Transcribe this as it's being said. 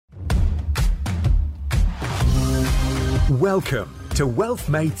Welcome to Wealth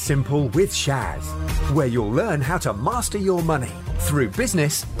Made Simple with Shaz, where you'll learn how to master your money through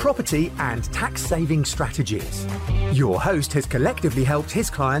business, property, and tax-saving strategies. Your host has collectively helped his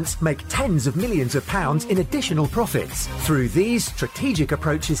clients make tens of millions of pounds in additional profits through these strategic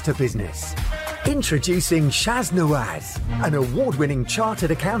approaches to business. Introducing Shaz Nawaz, an award-winning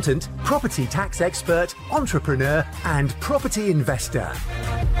chartered accountant, property tax expert, entrepreneur, and property investor.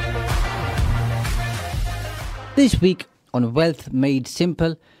 This week on Wealth Made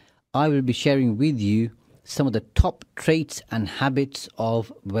Simple, I will be sharing with you some of the top traits and habits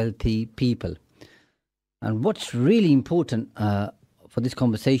of wealthy people. And what's really important for this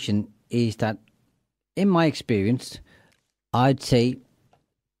conversation is that, in my experience, I'd say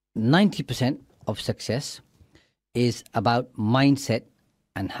 90% of success is about mindset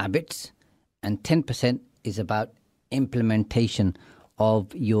and habits, and 10% is about implementation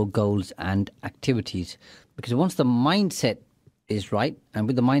of your goals and activities. Because once the mindset is right, and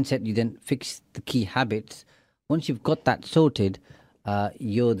with the mindset you then fix the key habits, once you've got that sorted,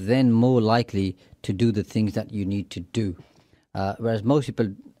 you're then more likely to do the things that you need to do. Whereas most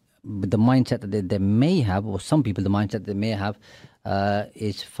people, with the mindset that they may have, or some people, the mindset they may have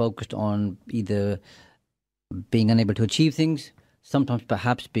is focused on either being unable to achieve things, sometimes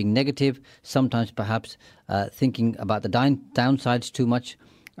perhaps being negative, sometimes perhaps thinking about the downsides too much,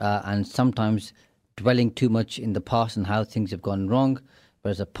 and sometimes dwelling too much in the past and how things have gone wrong.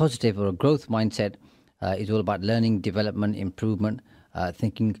 Whereas a positive or a growth mindset is all about learning, development, improvement,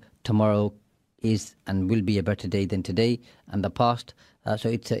 thinking tomorrow is and will be a better day than today and the past. So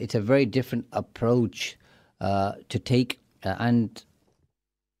it's a very different approach to take, and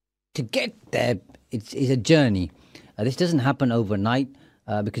to get there, it's a journey. This doesn't happen overnight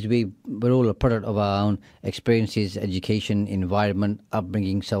because we're all a product of our own experiences, education, environment,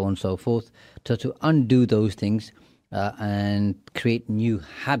 upbringing, so on and so forth. So to undo those things and create new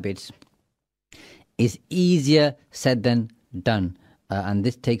habits is easier said than done. And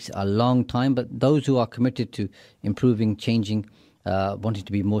this takes a long time, but those who are committed to improving, changing, wanting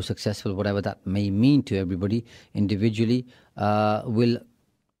to be more successful, whatever that may mean to everybody individually, will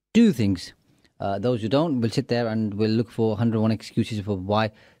do things. Those who don't will sit there and will look for 101 excuses for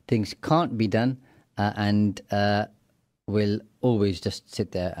why things can't be done, and will always just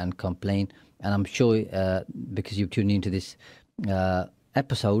sit there and complain. And I'm sure because you've tuned into this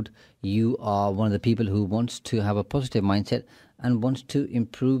episode, you are one of the people who wants to have a positive mindset and wants to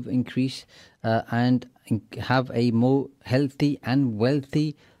improve, increase, and have a more healthy and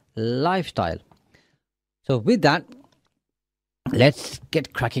wealthy lifestyle. So with that, let's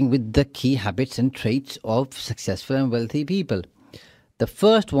get cracking with the key habits and traits of successful and wealthy people. The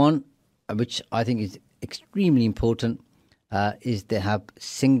first one, which I think is extremely important, is they have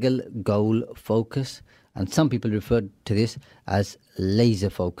single goal focus. And some people refer to this as laser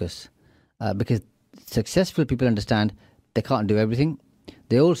focus, because successful people understand they can't do everything.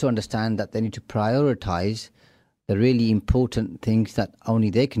 They also understand that they need to prioritize the really important things that only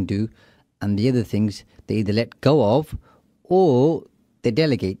they can do, and the other things they either let go of or they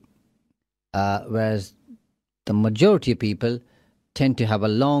delegate. Whereas the majority of people tend to have a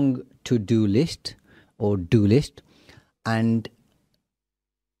long to-do list or do list, and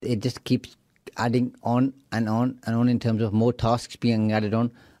it just keeps adding on and on and on in terms of more tasks being added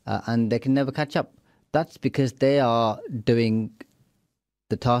on, and they can never catch up. That's because they are doing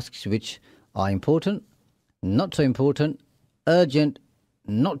the tasks which are important, not so important, urgent,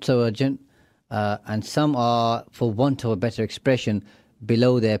 not so urgent, and some are, for want of a better expression,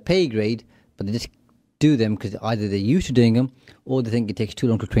 below their pay grade, but they just do them because either they're used to doing them, or they think it takes too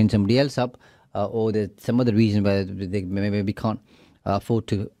long to train somebody else up, or there's some other reason where they maybe can't afford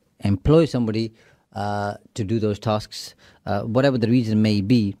to employ somebody to do those tasks. Whatever the reason may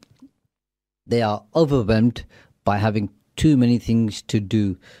be, they are overwhelmed by having too many things to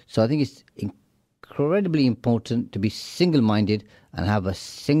do. So I think it's incredibly important to be single-minded and have a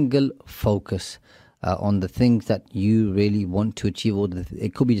single focus on the things that you really want to achieve, or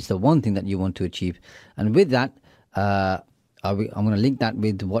it could be just the one thing that you want to achieve. And with that, I'm going to link that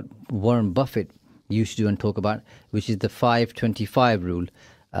with what Warren Buffett used to do and talk about, which is the 5-25 rule.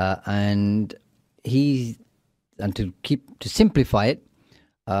 And to simplify it,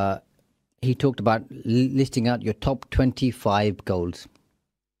 he talked about listing out your top 25 goals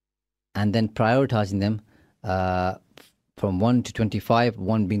and then prioritizing them from 1 to 25,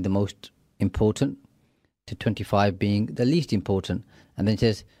 1 being the most important to 25 being the least important. And then it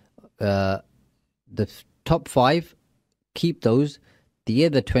says the top 5, keep those, the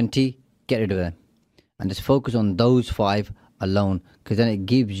other 20, get rid of them. And just focus on those 5 alone, because then it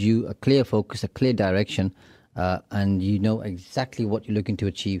gives you a clear focus, a clear direction, and you know exactly what you're looking to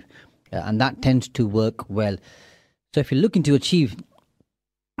achieve, and that tends to work well. So if you're looking to achieve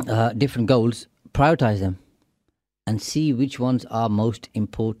different goals, prioritize them and see which ones are most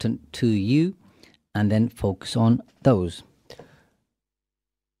important to you, and then focus on those.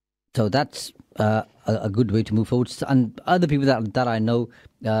 So that's a good way to move forward. And other people that I know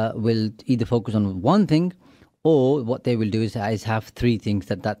will either focus on one thing, or what they will do is have three things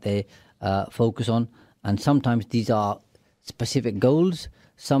that they focus on. And sometimes these are specific goals.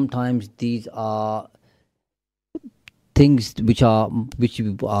 Sometimes these are things which are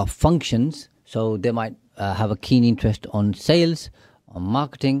functions. So they might have a keen interest on sales, on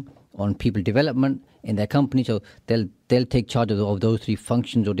marketing, on people development in their company. So they'll take charge of those three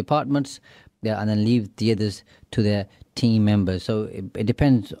functions or departments, and then leave the others to their team members. So it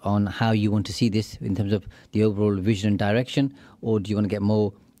depends on how you want to see this in terms of the overall vision and direction, or do you want to get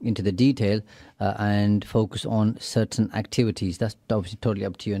more into the detail and focus on certain activities? That's obviously totally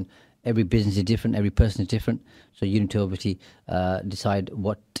up to you, and every business is different, every person is different, so you need to obviously decide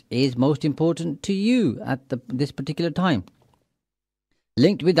what is most important to you at this particular time.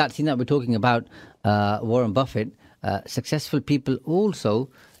 Linked with that thing that we're talking about, Warren Buffett, successful people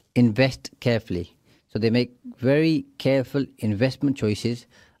also invest carefully. So they make very careful investment choices,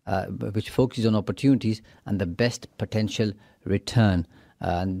 which focuses on opportunities and the best potential return.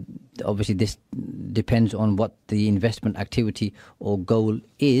 And obviously this depends on what the investment activity or goal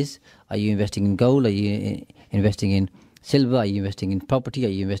is. Are you investing in gold? Are you investing in silver? Are you investing in property? Are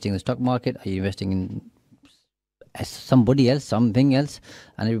you investing in the stock market? Are you investing in somebody else, something else?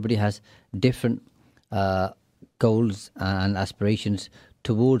 And everybody has different goals and aspirations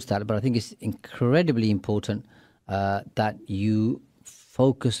towards that. But I think it's incredibly important that you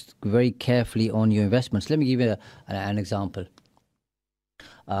focus very carefully on your investments. Let me give you an example.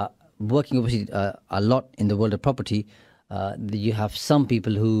 Working obviously a lot in the world of property, you have some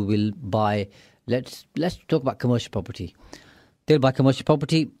people who will buy. Let's talk about commercial property. They'll buy commercial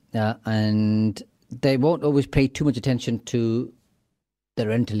property, and they won't always pay too much attention to the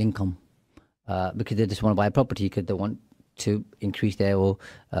rental income, because they just want to buy a property because they want to increase their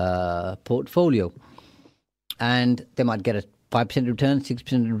portfolio, and they might get a 5% return,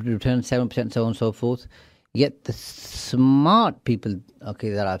 6% return, 7%, so on and so forth. Yet the smart people,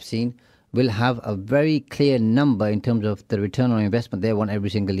 that I've seen, will have a very clear number in terms of the return on investment they want every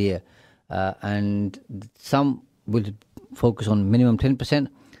single year. And some will focus on minimum 10%.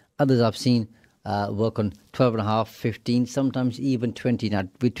 Others I've seen work on 12.5, 15, sometimes even 20. Now,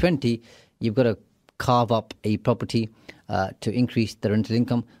 with 20, you've got to carve up a property to increase the rental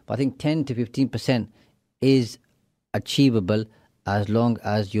income. But I think 10 to 15% is achievable as long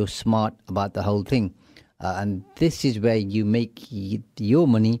as you're smart about the whole thing. And this is where you make your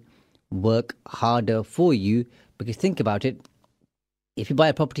money work harder for you. Because think about it, if you buy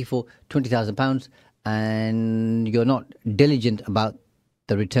a property for £20,000 and you're not diligent about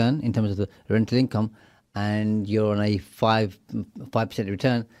the return in terms of the rental income, and you're on a 5%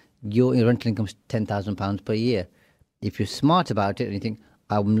 return, your rental income is £10,000 per year. If you're smart about it and you think,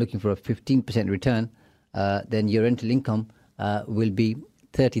 I'm looking for a 15% return, then your rental income will be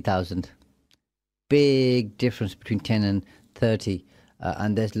 30,000. Big difference between 10 and 30.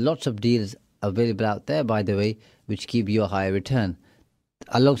 And there's lots of deals available out there, by the way, which give you a higher return.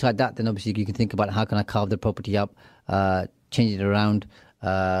 Alongside that, then obviously you can think about how can I carve the property up, change it around,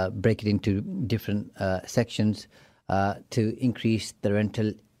 break it into different sections to increase the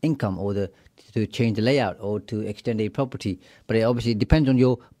rental income, or to change the layout, or to extend a property. But it obviously depends on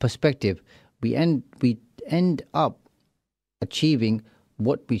your perspective. We end up achieving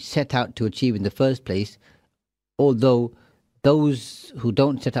what we set out to achieve in the first place, although those who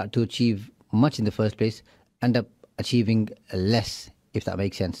don't set out to achieve much in the first place end up achieving less, if that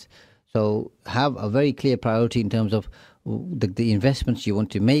makes sense. So have a very clear priority in terms of the investments you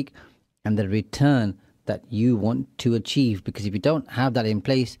want to make and the return that you want to achieve. Because if you don't have that in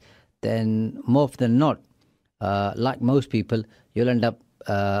place, then more often than not, like most people, you'll end up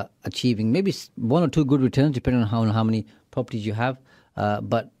achieving maybe one or two good returns, depending on how many properties you have.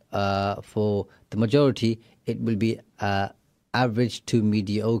 But for the majority, it will be average to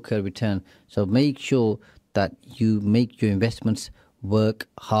mediocre return. So make sure that you make your investments work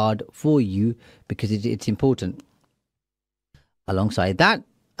hard for you, because it's important. Alongside that,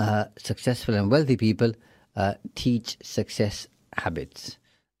 successful and wealthy people teach success habits.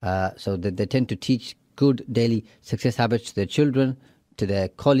 So they tend to teach good daily success habits to their children, to their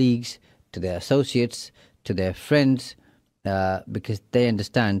colleagues, to their associates, to their friends, because they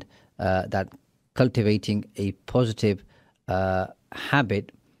understand that cultivating a positive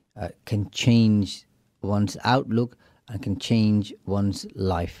habit can change one's outlook and can change one's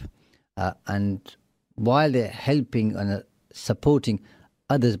life. And while they're helping and supporting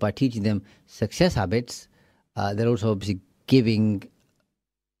others by teaching them success habits, they're also obviously giving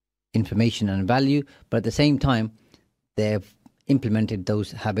information and value, but at the same time, they've implemented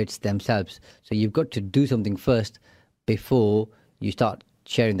those habits themselves. So you've got to do something first before you start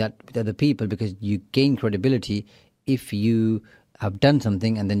sharing that with other people, because you gain credibility if you have done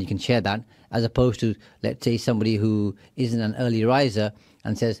something and then you can share that, as opposed to, let's say, somebody who isn't an early riser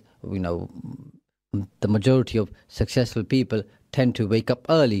and says, the majority of successful people tend to wake up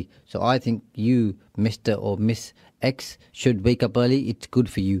early, so I think you, Mr. or Miss X, should wake up early, it's good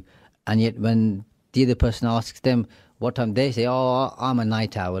for you. And yet when the other person asks them what time, they say, oh, I'm a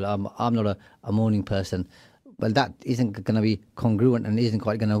night owl, I'm not a morning person. Well, that isn't going to be congruent and isn't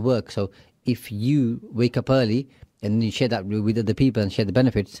quite going to work. So if you wake up early and you share that with other people and share the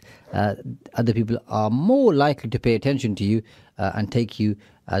benefits, other people are more likely to pay attention to you and take you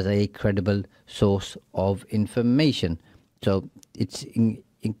as a credible source of information. So it's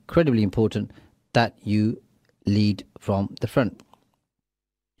incredibly important that you lead from the front.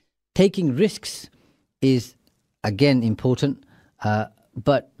 Taking risks is, again, important,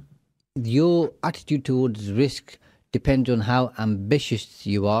 but your attitude towards risk depends on how ambitious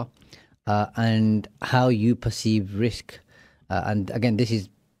you are and how you perceive risk. And again, this is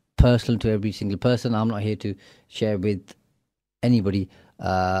personal to every single person. I'm not here to share with anybody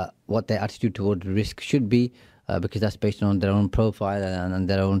what their attitude towards risk should be, because that's based on their own profile and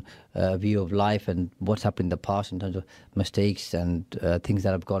their own view of life and what's happened in the past in terms of mistakes and things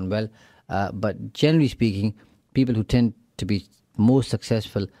that have gone well. But generally speaking, people who tend to be more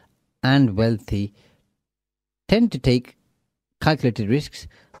successful and wealthy tend to take calculated risks,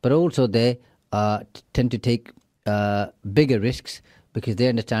 but also they tend to take bigger risks because they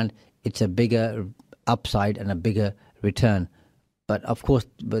understand it's a bigger upside and a bigger return. But of course,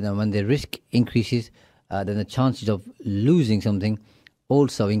 when the risk increases, then the chances of losing something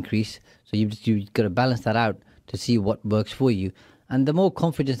also increase. So you've got to balance that out to see what works for you. And the more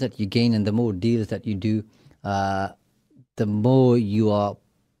confidence that you gain and the more deals that you do, the more you are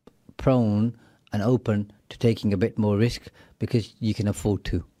prone and open to taking a bit more risk because you can afford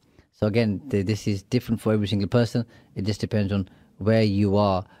to. So again, this is different for every single person. It just depends on where you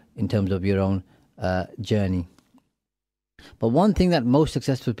are in terms of your own journey. But one thing that most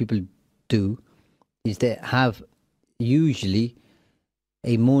successful people do is they have usually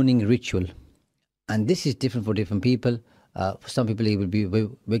a morning ritual. And this is different for different people. For some people, it will be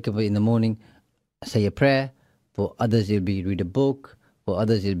wake up in the morning, say a prayer. For others, it will be read a book. For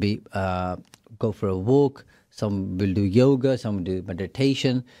others, it will be go for a walk. Some will do yoga. Some will do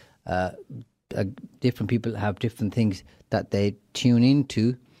meditation. Different people have different things that they tune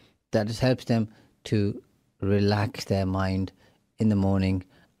into that just helps them to relax their mind in the morning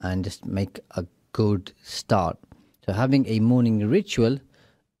and just make a good start. So having a morning ritual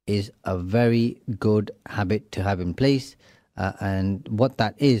is a very good habit to have in place, and what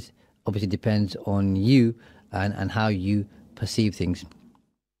that is obviously depends on you and how you perceive things.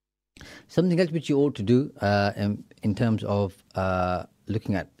 Something else which you ought to do in terms of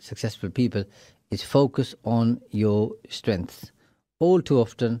looking at successful people is focus on your strengths. All too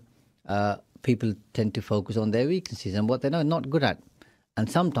often people tend to focus on their weaknesses and what they're not good at, and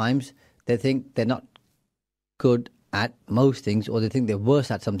sometimes they think they're not good at most things, or they think they're worse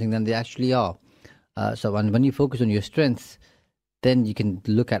at something than they actually are. So when you focus on your strengths, then you can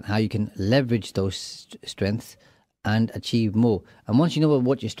look at how you can leverage those strengths and achieve more. And once you know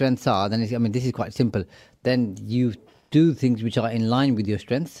what your strengths are, then this is quite simple. Then you do things which are in line with your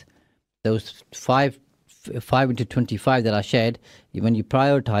strengths. Those 5 into 25 that I shared, when you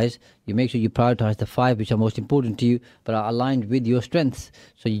prioritize, you make sure you prioritize the 5 which are most important to you but are aligned with your strengths,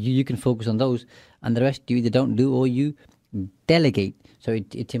 so you can focus on those, and the rest you either don't do or you delegate. So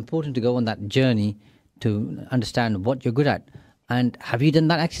it's important to go on that journey to understand what you're good at. And have you done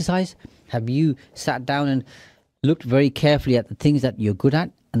that exercise? Have you sat down and looked very carefully at the things that you're good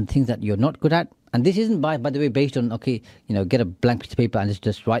at and things that you're not good at? And this isn't, by the way, based on, get a blank piece of paper and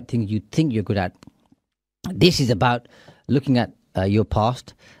just write things you think you're good at. This is about looking at your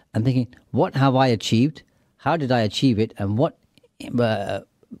past and thinking, what have I achieved? How did I achieve it? And what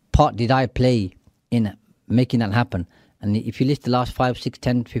part did I play in making that happen? And if you list the last 5, 6,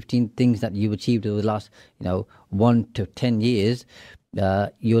 10, 15 things that you've achieved over the last 1 to 10 years,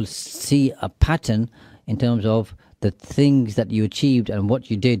 you'll see a pattern in terms of the things that you achieved and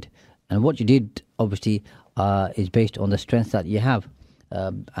what you did. And what you did, obviously, is based on the strengths that you have.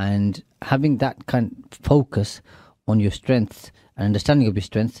 And having that kind of focus on your strengths and understanding of your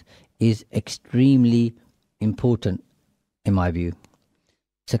strengths is extremely important, in my view.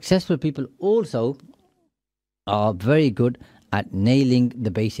 Successful people also are very good at nailing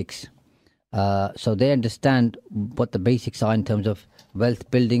the basics. So they understand what the basics are in terms of wealth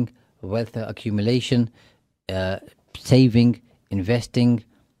building, wealth accumulation, saving, investing,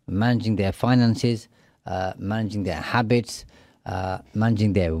 managing their finances, managing their habits,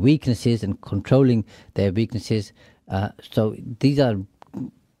 managing their weaknesses and controlling their weaknesses. So these are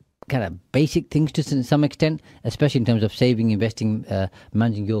kind of basic things to some extent, especially in terms of saving, investing,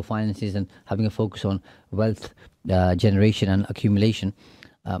 managing your finances, and having a focus on wealth generation and accumulation.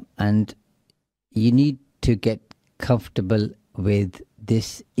 And you need to get comfortable with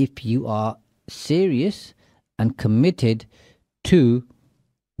this if you are serious and committed to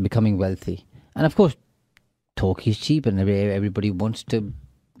becoming wealthy. And of course, talk is cheap, and everybody wants to,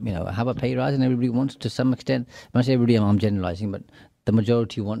 have a pay rise, and everybody wants to some extent. When I say everybody, I'm generalizing, but the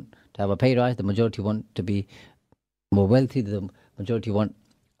majority want to have a pay rise. The majority want to be more wealthy. The majority want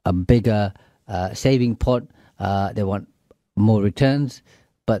a bigger saving pot. They want more returns.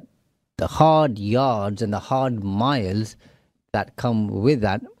 But the hard yards and the hard miles that come with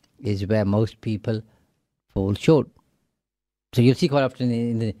that is where most people fall short. So you'll see quite often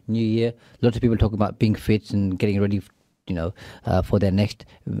in the new year, lots of people talking about being fit and getting ready, for their next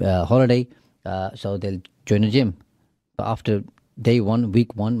holiday. So they'll join a gym. But after day one,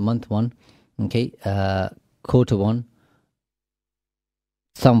 week one, month one, quarter one,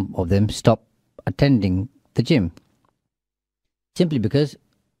 some of them stop attending the gym. Simply because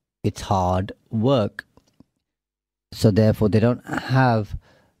it's hard work. So therefore they don't have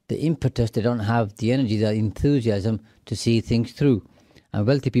the impetus, they don't have the energy, the enthusiasm to see things through. And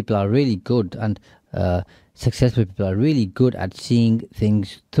wealthy people are really good, and successful people are really good at seeing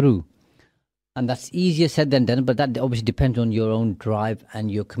things through. And that's easier said than done, but that obviously depends on your own drive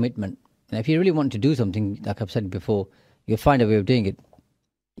and your commitment. And if you really want to do something, like I've said before, you'll find a way of doing it.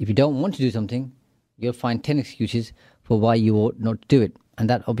 If you don't want to do something, you'll find 10 excuses for why you ought not to do it. And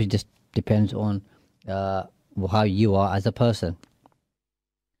that obviously just depends on how you are as a person.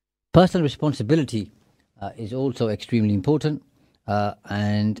 Personal responsibility is also extremely important,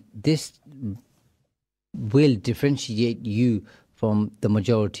 and this will differentiate you from the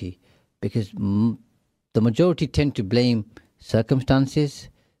majority, because the majority tend to blame circumstances,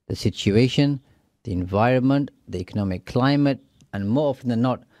 the situation, the environment, the economic climate, and more often than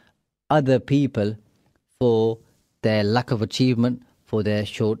not, other people for their lack of achievement, for their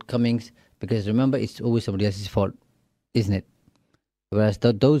shortcomings, because remember, it's always somebody else's fault, isn't it? Whereas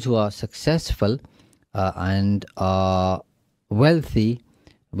those who are successful and are wealthy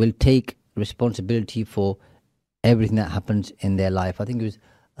will take responsibility for everything that happens in their life. I think it was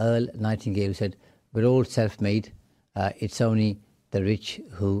Earl Nightingale who said, "We're all self-made. It's only the rich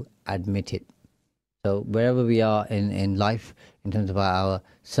who admit it." So wherever we are in life, in terms of our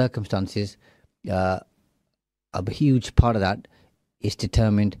circumstances, a huge part of that is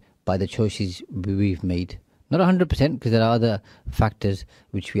determined by the choices we've made. Not 100%, because there are other factors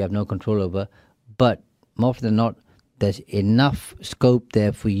which we have no control over, but more often than not, there's enough scope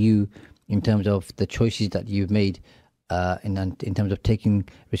there for you in terms of the choices that you've made, in terms of taking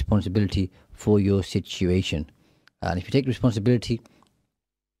responsibility for your situation. And if you take responsibility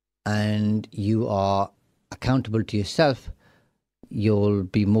and you are accountable to yourself, you'll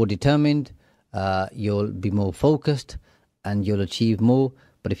be more determined, you'll be more focused, and you'll achieve more.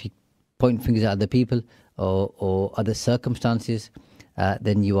 But if you point fingers at other people or other circumstances,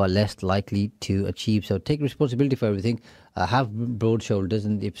 then you are less likely to achieve. So take responsibility for everything. Have broad shoulders,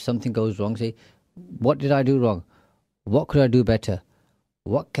 and if something goes wrong, say, what did I do wrong? What could I do better?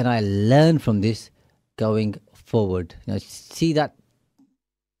 What can I learn from this going forward? See that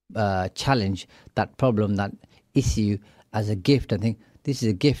challenge, that problem, that issue as a gift, and think, this is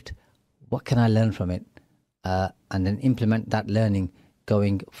a gift. What can I learn from it? And then implement that learning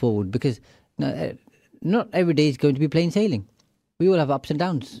going forward, because not every day is going to be plain sailing. We all have ups and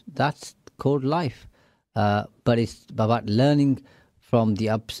downs. That's called life. But it's about learning from the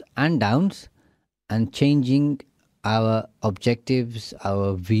ups and downs and changing our objectives,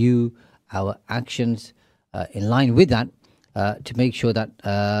 our view, our actions in line with that, to make sure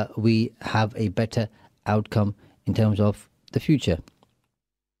that we have a better outcome in terms of the future.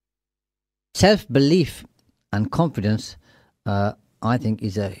 Self-belief and confidence, I think,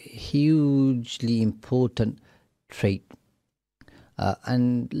 is a hugely important trait.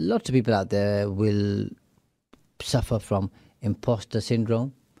 And lots of people out there will suffer from imposter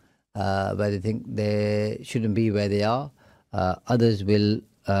syndrome, where they think they shouldn't be where they are. Others will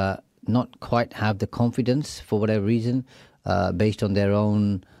not quite have the confidence for whatever reason, based on their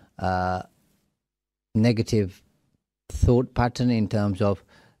own negative thought pattern, in terms of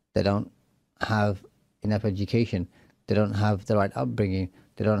they don't have enough education, they don't have the right upbringing,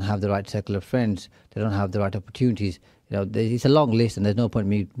 they don't have the right circle of friends, they don't have the right opportunities. It's a long list, and there's no point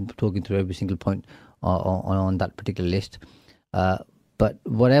me talking through every single point on that particular list. But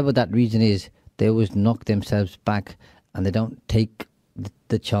whatever that reason is, they always knock themselves back, and they don't take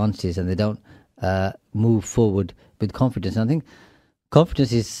the chances, and they don't move forward with confidence. And I think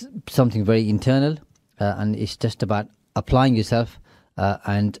confidence is something very internal, and it's just about applying yourself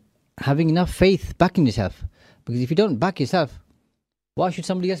and having enough faith backing yourself. Because if you don't back yourself, why should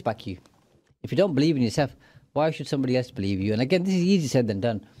somebody else back you? If you don't believe in yourself, why should somebody else believe you? And again, this is easier said than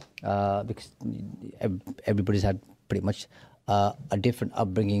done, because everybody's had pretty much a different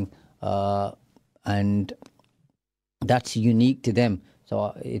upbringing, and that's unique to them.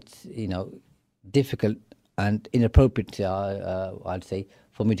 So it's difficult and inappropriate, I'd say,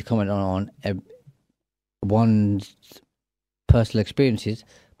 for me to comment on one's personal experiences.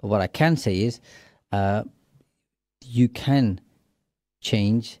 But what I can say is, you can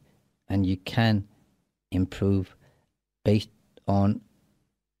change and you can improve based on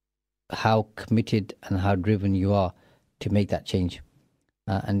how committed and how driven you are to make that change.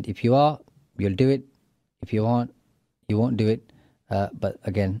 And if you are, you'll do it. If you aren't, you won't do it. But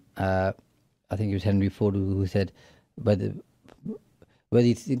again, I think it was Henry Ford who said, whether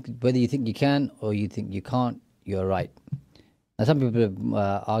you think you can or you think you can't, you're right. Now, some people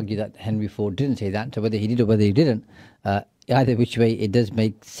argue that Henry Ford didn't say that, so whether he did or whether he didn't, either which way, it does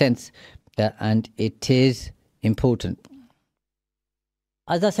make sense, and it is important.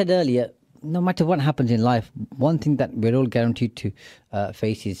 As I said earlier, no matter what happens in life, one thing that we're all guaranteed to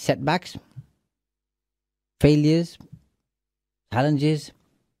face is setbacks, failures, challenges,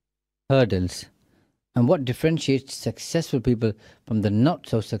 hurdles. And what differentiates successful people from the not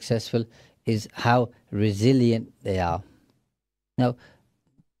so successful is how resilient they are. Now,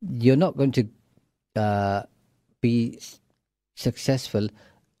 you're not going to be successful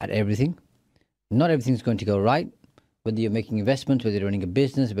at everything. Not everything's going to go right. Whether you're making investments, whether you're running a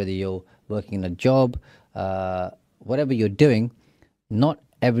business, whether you're working in a job, whatever you're doing, not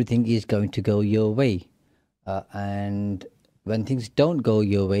everything is going to go your way. And when things don't go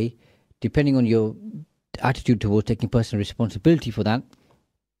your way, depending on your attitude towards taking personal responsibility for that,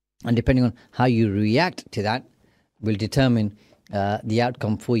 and depending on how you react to that, will determine the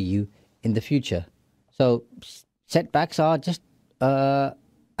outcome for you in the future. So setbacks are just an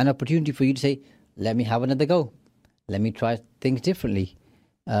opportunity for you to say, let me have another go. Let me try things differently.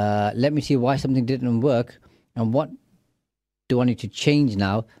 Let me see why something didn't work, and what do I need to change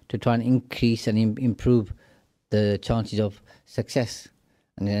now to try and increase and improve the chances of success.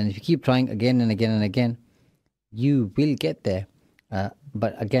 And then if you keep trying again and again and again, you will get there.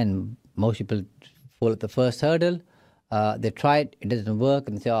 But again, most people fall at the first hurdle. They try it, it doesn't work,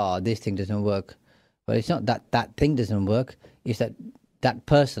 and they say, oh, this thing doesn't work. But it's not that thing doesn't work. It's that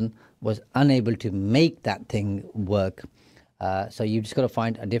person was unable to make that thing work. So you just got to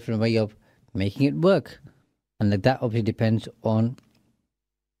find a different way of making it work. And that obviously depends on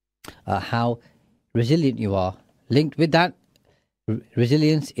how resilient you are. Linked with that,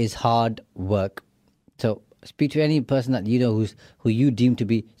 resilience is hard work. So speak to any person that you know who you deem to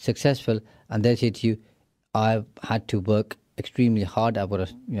be successful, and they'll say to you, I've had to work extremely hard. I've got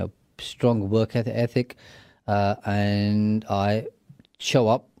a strong work ethic, and I show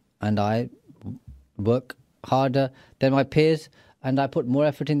up and I work harder than my peers, and I put more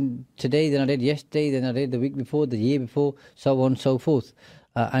effort in today than I did yesterday, than I did the week before, the year before, so on and so forth.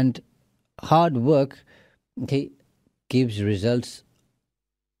 And hard work, gives results,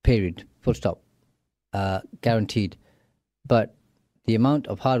 period, full stop, guaranteed. But the amount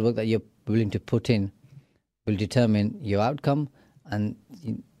of hard work that you're willing to put in will determine your outcome, and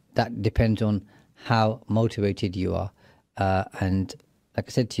that depends on how motivated you are. And like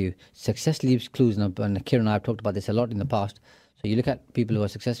I said to you, success leaves clues, and Kieran and I have talked about this a lot in the past. So you look at people who are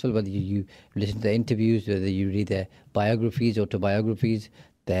successful, whether you listen to their interviews, whether you read their biographies, autobiographies,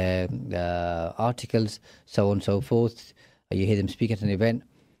 their articles, so on and so forth, you hear them speak at an event,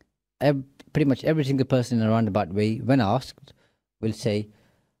 pretty much every single person in a roundabout way, when asked, will say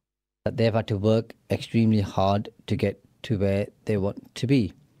that they've had to work extremely hard to get to where they want to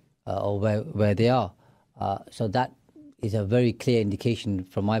be, or where they are. So that is a very clear indication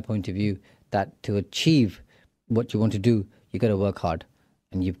from my point of view that to achieve what you want to do, you've got to work hard,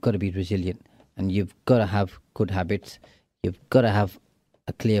 and you've got to be resilient, and you've got to have good habits, you've got to have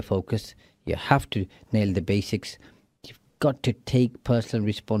a clear focus, you have to nail the basics, you've got to take personal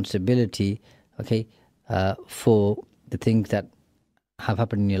responsibility, okay, for the things that have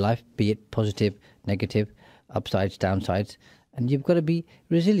happened in your life, be it positive, negative, upsides, downsides, and you've got to be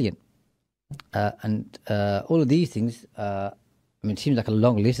resilient. And all of these things, I mean, it seems like a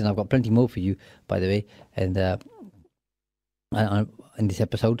long list, and I've got plenty more for you, by the way, and in this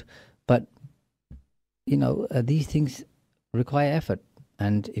episode. But these things require effort,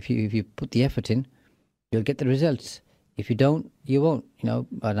 and if you put the effort in, you'll get the results. If you don't, you won't.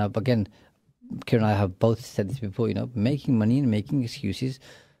 And again, Kira and I have both said this before. Making money and making excuses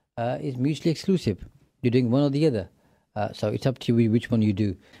is mutually exclusive. You're doing one or the other. So it's up to you which one you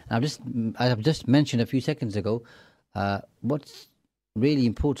do. And I have just mentioned a few seconds ago, what's really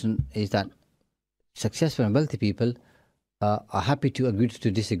important is that successful and wealthy people are happy to agree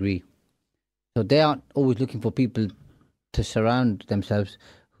to disagree. So they aren't always looking for people to surround themselves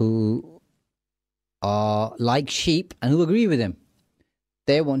who are like sheep and who agree with them.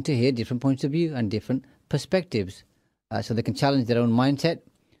 They want to hear different points of view and different perspectives, so they can challenge their own mindset.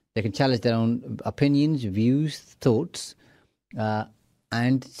 They can challenge their own opinions, views, thoughts,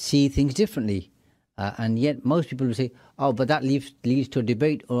 and see things differently. And yet most people will say, oh, but that leads to a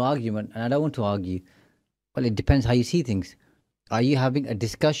debate or argument, and I don't want to argue. Well, it depends how you see things. Are you having a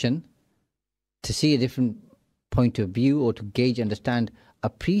discussion to see a different point of view, or to gauge, understand,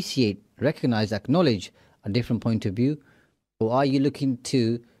 appreciate, recognize, acknowledge a different point of view? Or are you looking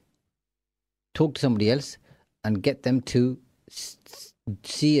to talk to somebody else and get them to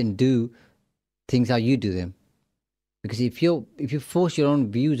see and do things how you do them? Because if you force your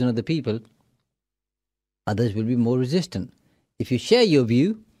own views on other people, others will be more resistant. If you share your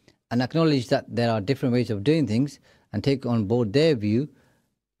view and acknowledge that there are different ways of doing things and take on board their view,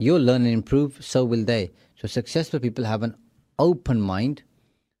 you'll learn and improve, so will they. So successful people have an open mind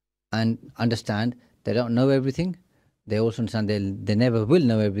and understand they don't know everything. They also understand they never will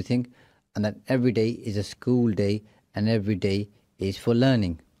know everything, and that every day is a school day and every day is for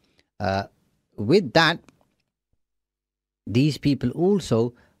learning. With that, these people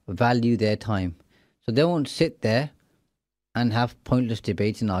also value their time. So they won't sit there and have pointless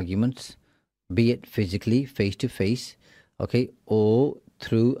debates and arguments, be it physically, face to face, okay, or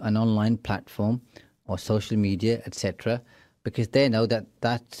through an online platform or social media, etc., because they know that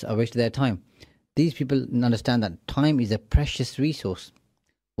that's a waste of their time. These people understand that time is a precious resource.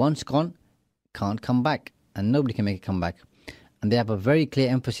 Once gone, can't come back, and nobody can make it come back. And they have a very clear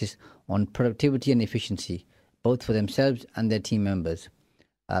emphasis on productivity and efficiency, both for themselves and their team members.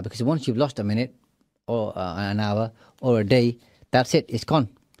 Because once you've lost a minute or an hour or a day, that's it, it's gone.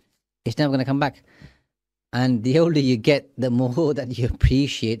 It's never going to come back. And the older you get, the more that you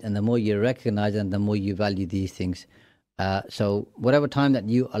appreciate and the more you recognize and the more you value these things. So whatever time that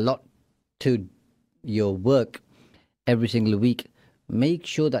you allot to your work every single week, make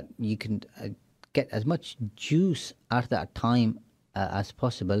sure that you can get as much juice out of that time as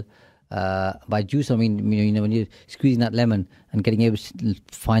possible. By juice, I mean, when you're squeezing that lemon and getting a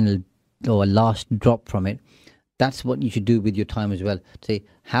final or last drop from it, that's what you should do with your time as well. Say,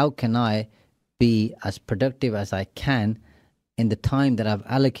 how can I be as productive as I can in the time that I've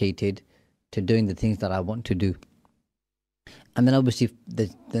allocated to doing the things that I want to do? And then obviously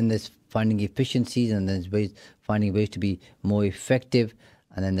there's finding efficiencies, and there's finding ways to be more effective,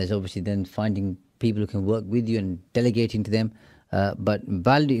 and then there's obviously then finding people who can work with you and delegating to them. But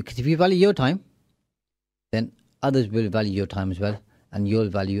value, because if you value your time, then others will value your time as well, and you'll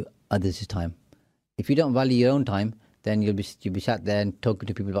value others' time. If you don't value your own time, then you'll be sat there and talking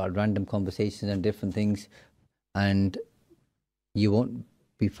to people about random conversations and different things, and you won't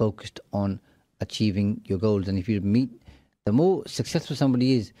be focused on achieving your goals. And if you meet, the more successful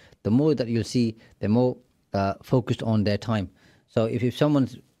somebody is, the more that you'll see they're more focused on their time. So if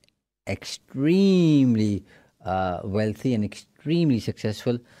someone's extremely wealthy and extremely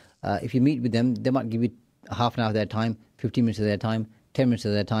successful, if you meet with them, they might give you half an hour of their time, 15 minutes of their time, 10 minutes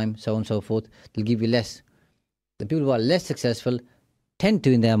of their time, so on and so forth. They'll give you less. The people who are less successful tend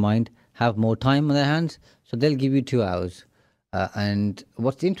to, in their mind, have more time on their hands, so they'll give you 2 hours. And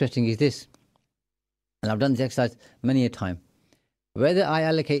what's interesting is this, and I've done this exercise many a time, whether I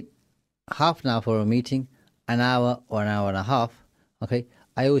allocate half an hour for a meeting, an hour or an hour and a half, okay,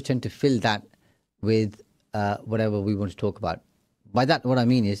 I always tend to fill that with whatever we want to talk about. By that, what I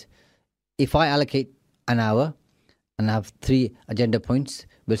mean is, if I allocate an hour and have 3 agenda points,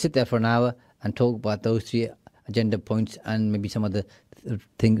 we'll sit there for an hour and talk about those 3 agenda points and maybe some other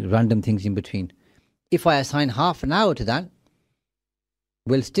random things in between. If I assign half an hour to that,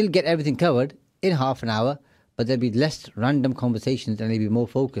 we'll still get everything covered in half an hour, but there'll be less random conversations and they'll be more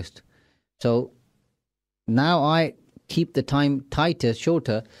focused. So now I keep the time tighter,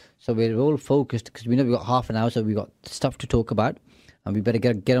 shorter, so we're all focused because we know we've got half an hour, so we've got stuff to talk about and we better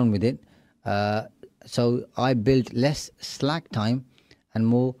get on with it. So I build less slack time and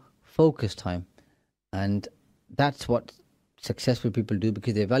more focus time. And that's what successful people do,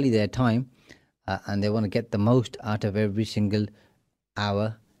 because they value their time and they want to get the most out of every single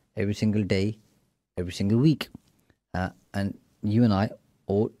hour, every single day, every single week. And you and I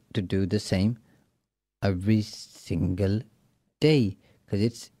ought to do the same every single day, because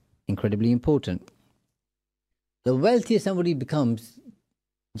it's incredibly important. The wealthier somebody becomes,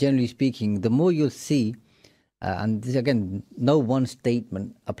 generally speaking, the more you'll see, and this again, no one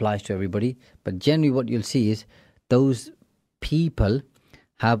statement applies to everybody, but generally what you'll see is those people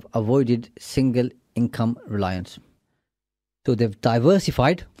have avoided single income reliance. So they've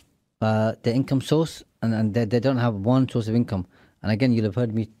diversified their income source, and they don't have one source of income. And again, you'll have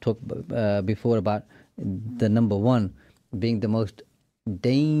heard me talk before about the number one being the most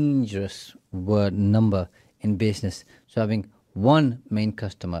dangerous word number in business. So having one main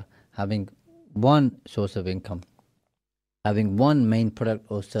customer, having one source of income, having one main product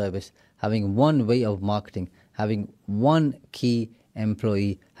or service, having one way of marketing, having one key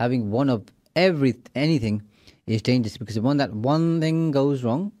employee, having one of anything is dangerous, because when that one thing goes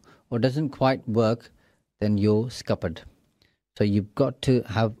wrong or doesn't quite work, then you're scuppered. So you've got to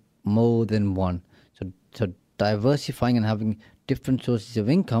have more than one. So diversifying and having different sources of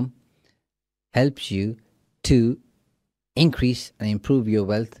income helps you to increase and improve your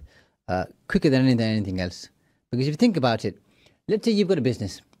wealth quicker than anything else. Because if you think about it, let's say you've got a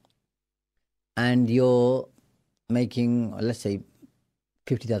business and you're making, let's say,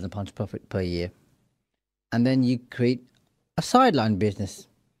 £50,000 profit per year, and then you create a sideline business.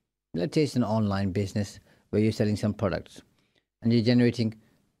 Let's say it's an online business where you're selling some products and you're generating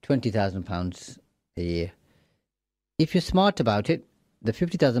 £20,000 a year. If you're smart about it, the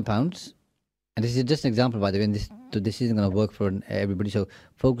 £50,000, and this is just an example, by the way, and this isn't going to work for everybody, so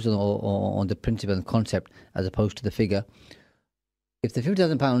focus on the principle and concept as opposed to the figure. If the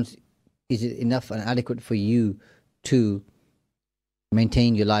 £50,000 is enough and adequate for you to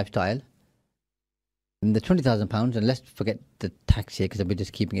maintain your lifestyle, then the £20,000, and let's forget the tax here because we're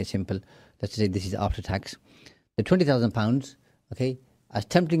just keeping it simple. Let's say this is after tax. The £20,000, okay, as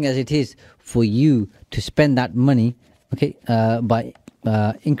tempting as it is for you to spend that money, okay, by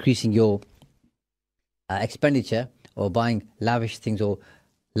increasing your expenditure or buying lavish things or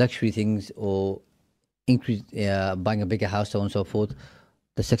luxury things or buying a bigger house, so on and so forth,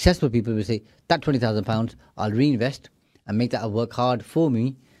 the successful people will say that £20,000 I'll reinvest and make that work hard for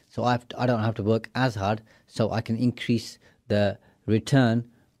me, so I don't have to work as hard, so I can increase the return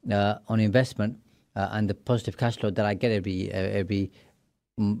on investment and the positive cash flow that I get every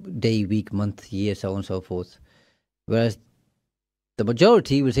day, week, month, year, so on and so forth. Whereas the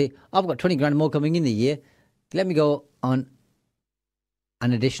majority will say, I've got 20 grand more coming in the year, let me go on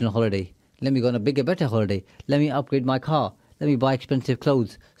an additional holiday, let me go on a bigger, better holiday, let me upgrade my car, let me buy expensive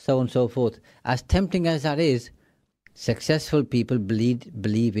clothes, so on and so forth. As tempting as that is, successful people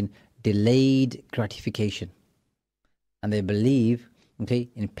believe in delayed gratification, and they believe, okay,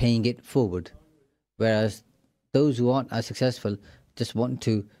 in paying it forward. Whereas those who aren't as successful just want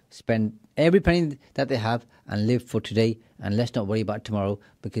to spend every penny that they have and live for today, and let's not worry about tomorrow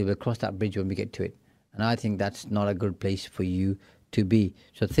because we'll cross that bridge when we get to it. And I think that's not a good place for you to be.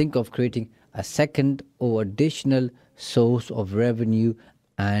 So think of creating a second or additional source of revenue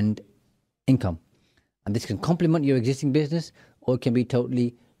and income. And this can complement your existing business, or it can be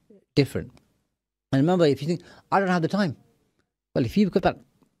totally different. And remember, if you think, I don't have the time. Well, if you've got that,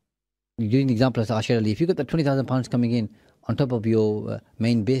 using the example as I shared earlier, if you've got that £20,000 coming in on top of your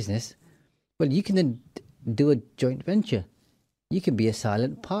main business, well, you can then do a joint venture. You can be a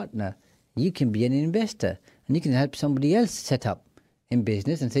silent partner. You can be an investor. And you can help somebody else set up in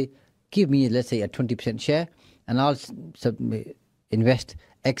business and say, give me, let's say, a 20% share, and I'll invest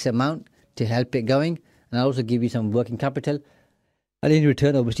X amount to help it going. And I'll also give you some working capital. And in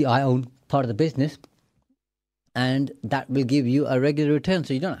return, obviously, I own part of the business. And that will give you a regular return.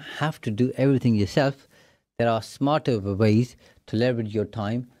 So you don't have to do everything yourself. There are smarter ways to leverage your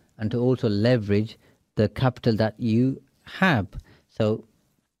time and to also leverage the capital that you have. So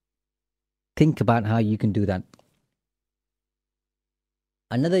think about how you can do that.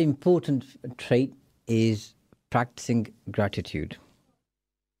 Another important trait is practicing gratitude.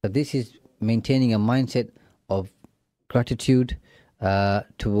 So this is maintaining a mindset of gratitude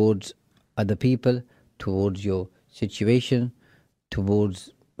towards other people, towards your situation,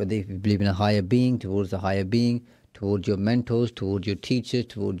 towards, whether if you believe in a higher being, towards the higher being, towards your mentors, towards your teachers,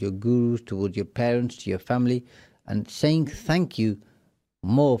 towards your gurus, towards your parents, to your family, and saying thank you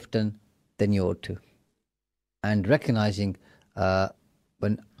more often than you ought to, and recognizing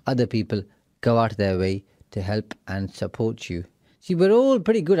when other people go out of their way to help and support you. See, we're all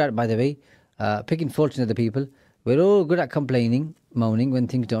pretty good at, by the way, picking faults in other people. We're all good at complaining, moaning when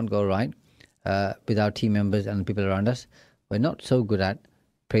things don't go right with our team members and the people around us. We're not so good at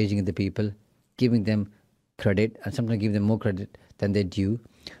praising other people, giving them credit, and sometimes giving them more credit than they're due,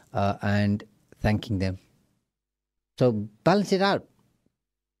 and thanking them. So balance it out.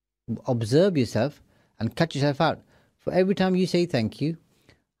 Observe yourself and catch yourself out. For every time you say thank you,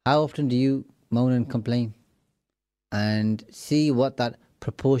 how often do you moan and complain? And see what that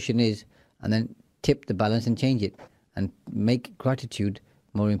proportion is, and then tip the balance and change it, and make gratitude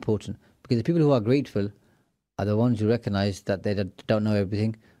more important. Because the people who are grateful are the ones who recognize that they don't know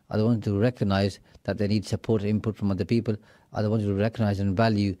everything, are the ones who recognize that they need support and input from other people, are the ones who recognize and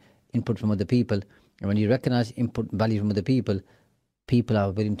value input from other people. And when you recognize input and value from other people, people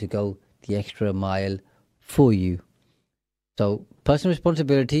are willing to go the extra mile for you. So personal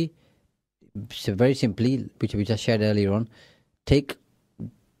responsibility, so very simply, which I shared earlier on, take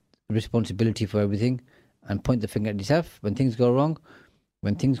responsibility for everything and point the finger at yourself when things go wrong.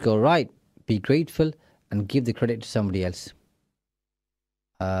 When things go right, be grateful and give the credit to somebody else.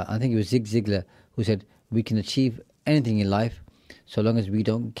 I think it was Zig Ziglar who said, we can achieve anything in life so long as we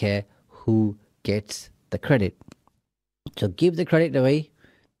don't care who gets the credit. So give the credit away,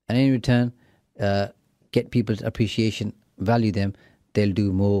 and in return, get people's appreciation, value them, they'll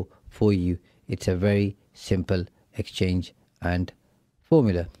do more for you. It's a very simple exchange and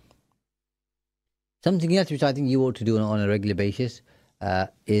formula. Something else which I think you ought to do on a regular basis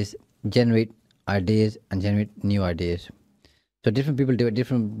is generate ideas and generate new ideas. So different people do it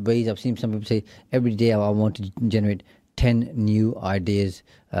different ways. I've seen some people say, every day I want to generate 10 new ideas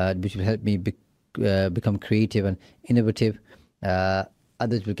which will help me become creative and innovative.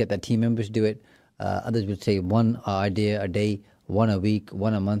 Others will get their team members to do it. Others will say one idea a day, one a week,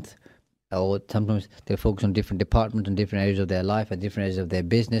 one a month. Or sometimes they'll focus on different departments and different areas of their life and different areas of their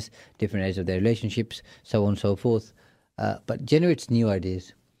business, different areas of their relationships, so on and so forth. But generates new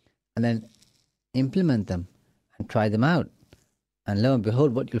ideas, and then implement them and try them out. And lo and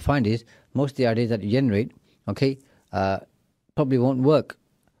behold, what you'll find is most of the ideas that you generate, probably won't work.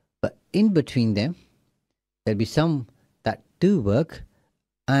 But in between them, there'll be some that do work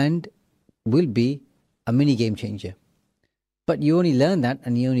and will be a mini game changer. But you only learn that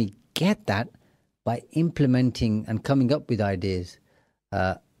and you only get that by implementing and coming up with ideas.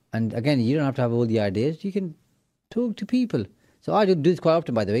 And again, you don't have to have all the ideas. You can talk to people. So I do this quite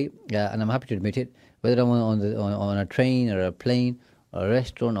often, by the way, and I'm happy to admit it. Whether I'm on a train or a plane or a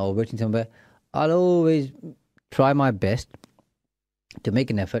restaurant or waiting somewhere, I'll always try my best to make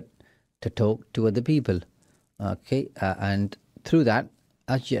an effort to talk to other people. Okay, and through that,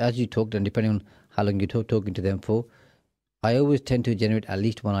 as you talk, and depending on how long you're talking to them for, I always tend to generate at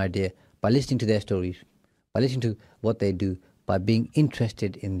least one idea by listening to their stories, by listening to what they do, by being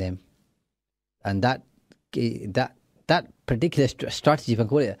interested in them. And that particular strategy, if I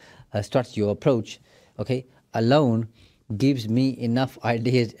call it a strategy or approach, okay, alone gives me enough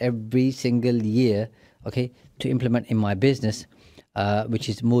ideas every single year, okay, to implement in my business, which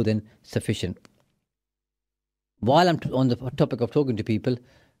is more than sufficient. While I'm on the topic of talking to people,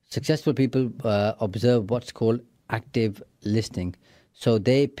 successful people observe what's called active listening. So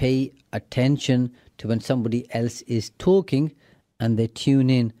they pay attention to when somebody else is talking, and they tune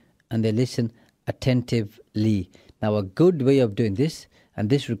in and they listen attentively. Now, a good way of doing this, and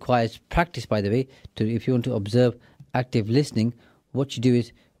this requires practice, by the way, if you want to observe active listening, what you do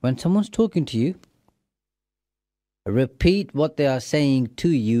is when someone's talking to you, repeat what they are saying to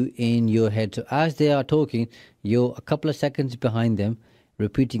you in your head. So as they are talking, you're a couple of seconds behind them,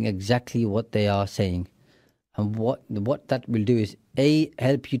 repeating exactly what they are saying. And what that will do is,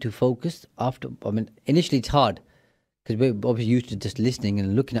 help you to focus. Initially it's hard because we're obviously used to just listening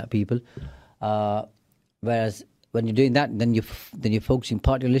and looking at people. Whereas when you're doing that, then you're focusing,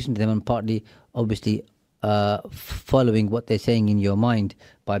 partly listening to them and partly obviously following what they're saying in your mind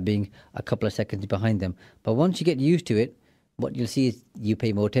by being a couple of seconds behind them. But once you get used to it, what you'll see is you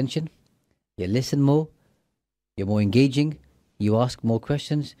pay more attention, you listen more, you're more engaging, you ask more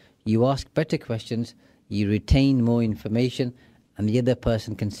questions, you ask better questions, you retain more information, and the other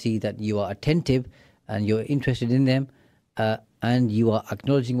person can see that you are attentive and you're interested in them, and you are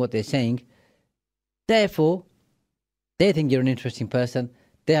acknowledging what they're saying. Therefore, they think you're an interesting person.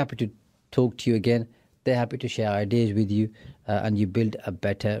 They're happy to talk to you again. They're happy to share ideas with you, and you build a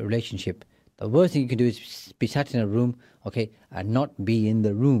better relationship. The worst thing you can do is be sat in a room, okay, and not be in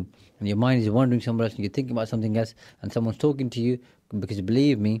the room. And your mind is wandering somewhere else and you're thinking about something else and someone's talking to you. Because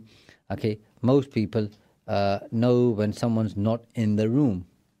believe me, okay, most people know when someone's not in the room.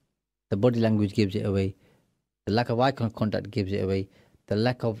 The body language gives it away. The lack of eye contact gives it away. The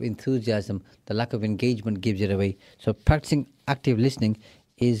lack of enthusiasm, the lack of engagement gives it away. So practicing active listening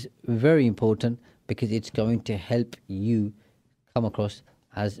is very important because it's going to help you come across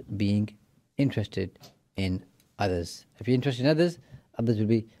as being interested in others. If you're interested in others, others will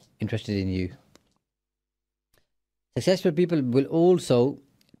be interested in you. Successful people will also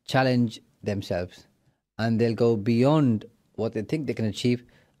challenge themselves and they'll go beyond what they think they can achieve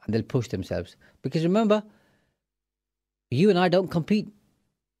and they'll push themselves. Because remember, you and I don't compete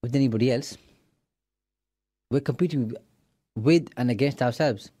with anybody else. We're competing with and against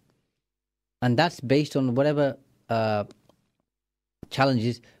ourselves. And that's based on whatever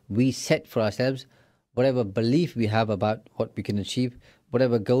challenges we set for ourselves, whatever belief we have about what we can achieve,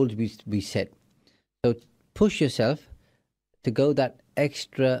 whatever goals we set. So push yourself to go that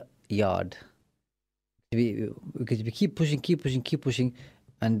extra yard. Because if you keep pushing,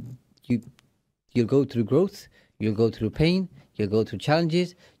 and you'll go through growth, you'll go through pain, you'll go through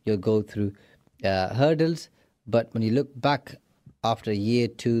challenges, you'll go through hurdles. But when you look back after a year,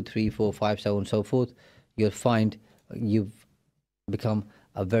 2, 3, 4, 5, so on and so forth, you'll find you've become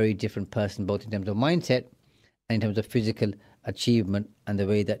a very different person, both in terms of mindset and in terms of physical achievement and the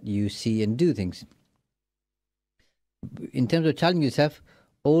way that you see and do things. In terms of challenging yourself,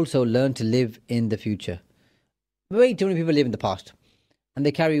 also learn to live in the future. Way too many people live in the past and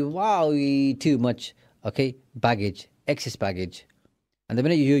they carry too much, baggage, excess baggage. And the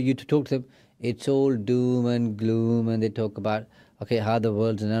minute you talk to them, it's all doom and gloom, and they talk about how the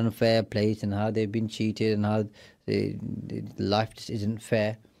world's an unfair place and how they've been cheated and how life just isn't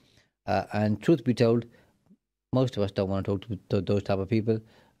fair. And truth be told, most of us don't want to talk to those type of people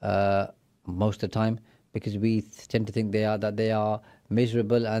most of the time, because we tend to think they are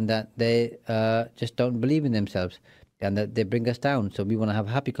miserable and that they just don't believe in themselves and that they bring us down. So we want to have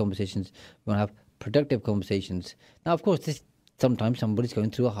happy conversations. We want to have productive conversations. Now, of course, sometimes somebody's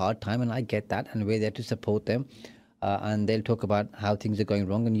going through a hard time, and I get that, and we're there to support them. And they'll talk about how things are going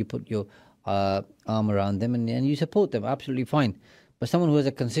wrong, and you put your arm around them and you support them. Absolutely fine. But someone who has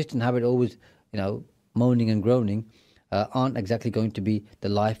a consistent habit, always, moaning and groaning, aren't exactly going to be the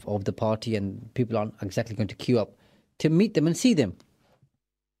life of the party, and people aren't exactly going to queue up to meet them and see them.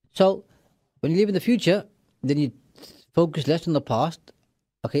 So when you live in the future, then you focus less on the past,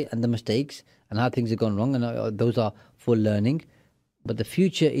 and the mistakes and how things have gone wrong, and those are for learning. But the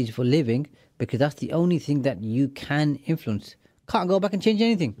future is for living, because that's the only thing that you can influence. Can't go back and change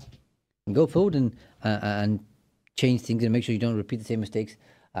anything. And go forward and change things and make sure you don't repeat the same mistakes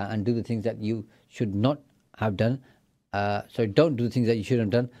and do the things that you should not have done. So don't do the things that you should have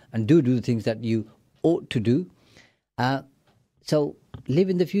done, and do the things that you ought to do. So live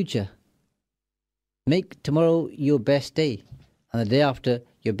in the future. Make tomorrow your best day, and the day after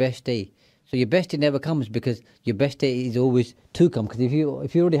your best day. So your best day never comes, because your best day is always to come. Because if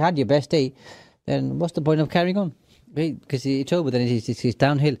you already had your best day, then what's the point of carrying on? Right? Because it's over, then it's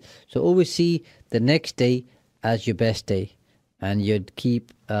downhill. So always see the next day as your best day, and you'd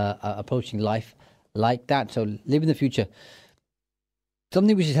keep approaching life like that. So live in the future.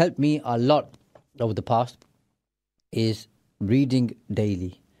 Something which has helped me a lot over the past is reading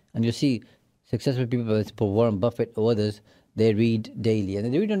daily. And you'll see successful people, whether it's Warren Buffett or others, they read daily.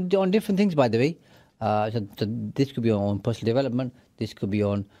 And they read on different things, by the way. So this could be on personal development. This could be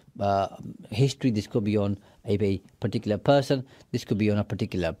on history. This could be on a particular person. This could be on a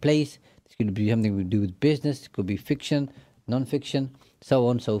particular place. This could be something we do with business. It could be fiction, non-fiction, so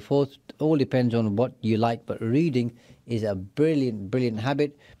on and so forth. It all depends on what you like. But reading is a brilliant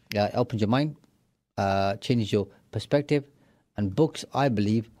habit. Opens your mind, changes your perspective. And books, I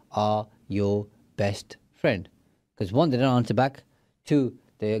believe, are your best friend. Because one, they don't answer back. Two,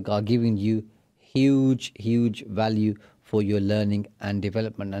 they are giving you huge value for your learning and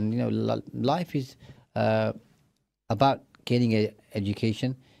development. And life is about gaining an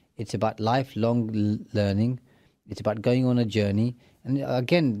education. It's about lifelong learning. It's about going on a journey. And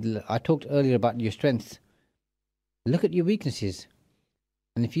again, I talked earlier about your strengths. Look at your weaknesses.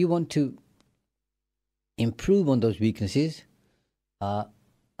 And if you want to improve on those weaknesses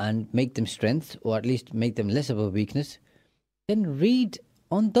and make them strengths, or at least make them less of a weakness, then read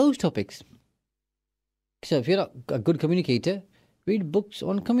on those topics. So if you're not a good communicator, read books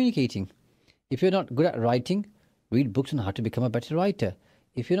on communicating. If you're not good at writing, read books on how to become a better writer.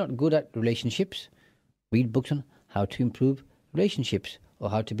 If you're not good at relationships, read books on how to improve relationships. or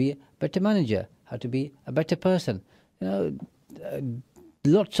how to be a better manager, how to be a better person. Uh,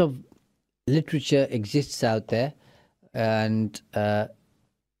 Lots of literature exists out there, and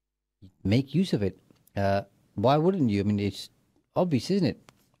make use of it. Why wouldn't you? I mean, it's obvious, isn't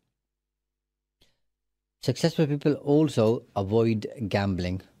it? Successful people also avoid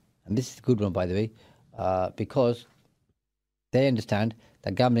gambling, and this is a good one, by the way, because they understand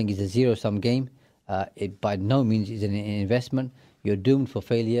that gambling is a zero-sum game. It by no means is an investment. You're doomed for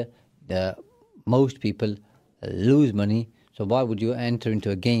failure. Most people lose money, so why would you enter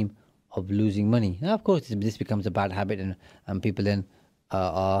into a game of losing money? Now, of course, this becomes a bad habit, and people then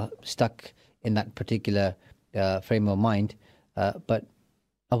are stuck in that particular frame of mind. But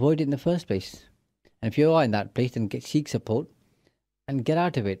avoid it in the first place. And if you are in that place, then seek support and get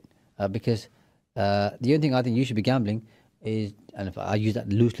out of it. Because the only thing I think you should be gambling is, and if I use that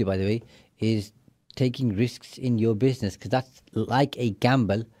loosely, by the way, is taking risks in your business, because that's like a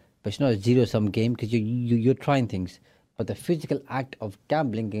gamble, but it's not a zero-sum game, because you're trying things. But the physical act of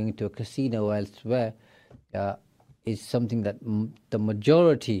gambling, going to a casino or elsewhere, is something that the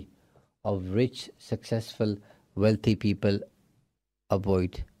majority of rich, successful, wealthy people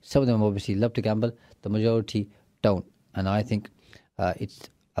avoid. Some of them obviously love to gamble, the majority don't. And I think it's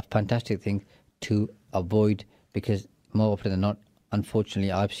a fantastic thing to avoid, because more often than not,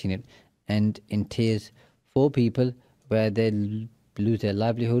 unfortunately, I've seen it end in tears for people, where they lose their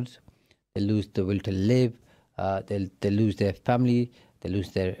livelihoods, they lose the will to live, they lose their family, they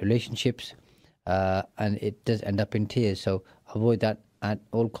lose their relationships, and it does end up in tears. So avoid that at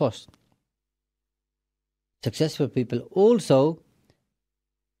all costs. Successful people also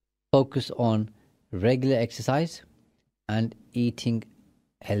focus on regular exercise and eating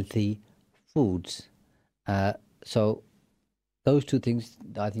healthy foods. So those two things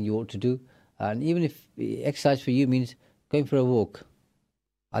I think you ought to do. And even if exercise for you means going for a walk,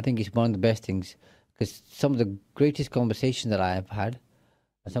 I think it's one of the best things, because some of the greatest conversations that I have had,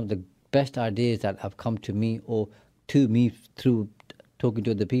 and some of the best ideas that have come to me or to me through talking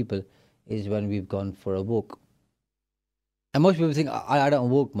to other people, is when we've gone for a walk. And most people think I don't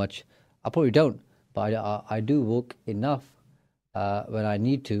walk much. I probably don't, but I do walk enough when I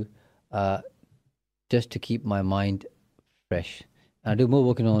need to, just to keep my mind fresh. And I do more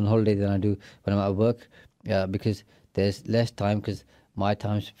walking on holiday than I do when I'm at work, because there's less time, because my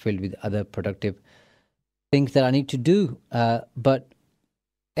time's filled with other productive things that I need to do. But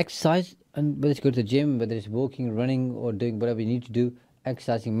exercise, and whether it's go to the gym, whether it's walking, running, or doing whatever you need to do,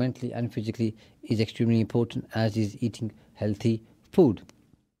 exercising mentally and physically is extremely important, as is eating healthy food.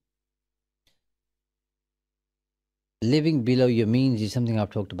 Living below your means is something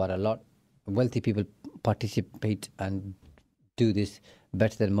I've talked about a lot. Wealthy people participate and do this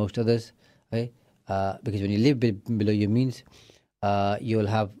better than most others, okay? Because when you live below your means, you'll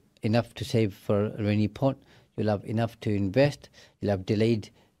have enough to save for a rainy pot, you'll have enough to invest, you'll have delayed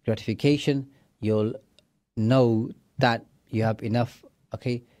gratification, you'll know that you have enough,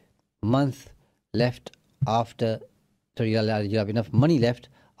 month left after, you'll have enough money left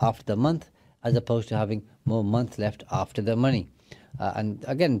after the month, as opposed to having more months left after the money. And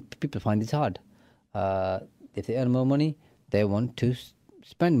again, people find this hard. If they earn more money, they want to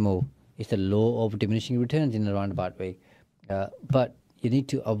spend more. It's the law of diminishing returns in a roundabout way. But you need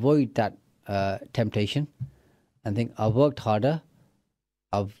to avoid that temptation and think, I've worked harder,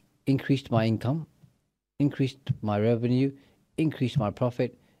 I've increased my income, increased my revenue, increased my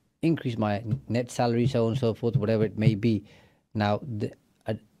profit, increased my net salary, so on and so forth, whatever it may be. Now, the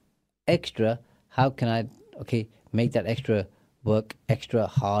extra, how can I make that extra work extra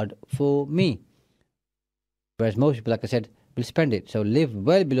hard for me? Whereas most people, like I said, will spend it. So live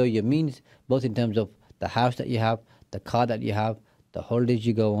well below your means, both in terms of the house that you have, the car that you have, the holidays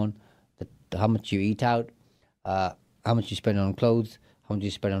you go on, how much you eat out, how much you spend on clothes, how much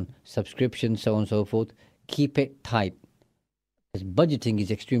you spend on subscriptions, so on and so forth. Keep it tight, because budgeting is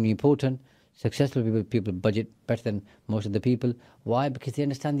extremely important. Successful people budget better than most of the people. Why? Because they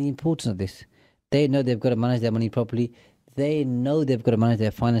understand the importance of this. They know they've got to manage their money properly. They know they've got to manage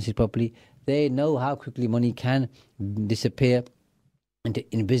their finances properly. They know how quickly money can disappear into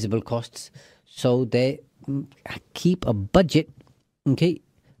invisible costs. So they keep a budget,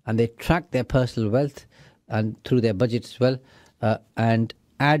 and they track their personal wealth and through their budget as well, and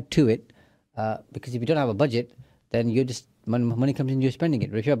add to it. Because if you don't have a budget, then you're just money comes in, you're spending it.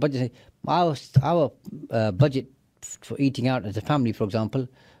 But if you have a budget, our budget for eating out as a family, for example,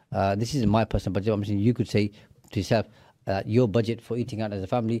 this isn't my personal budget. I'm saying you could say to yourself, your budget for eating out as a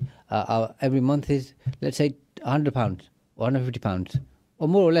family every month is, let's say, £100 or £150, or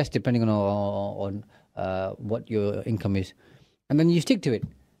more or less, depending on what your income is. and then you stick to it.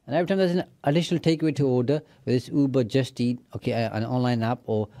 And every time there's an additional takeaway to order, whether it's Uber, Just Eat, an online app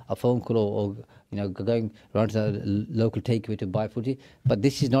or a phone call or going around to the local takeaway to buy food, but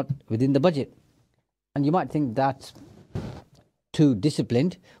this is not within the budget. And you might think that's too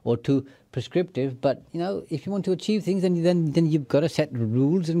disciplined or too prescriptive, but if you want to achieve things, then you've got to set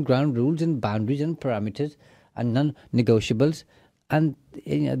rules and ground rules and boundaries and parameters and non-negotiables. And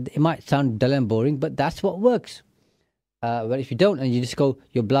it might sound dull and boring, but that's what works. But if you don't, and you just go,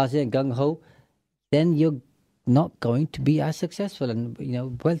 you're blasé and gung-ho, then you're not going to be as successful. And,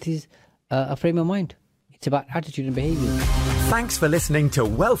 wealth is a frame of mind. It's about attitude and behavior. Thanks for listening to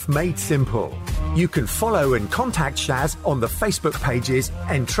Wealth Made Simple. You can follow and contact Shaz on the Facebook pages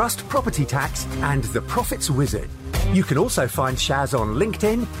Entrust Property Tax and The Profits Wizard. You can also find Shaz on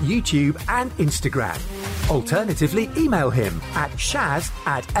LinkedIn, YouTube and Instagram. Alternatively, email him at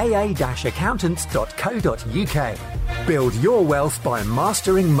shaz@aa-accountants.co.uk. Build your wealth by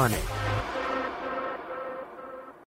mastering money.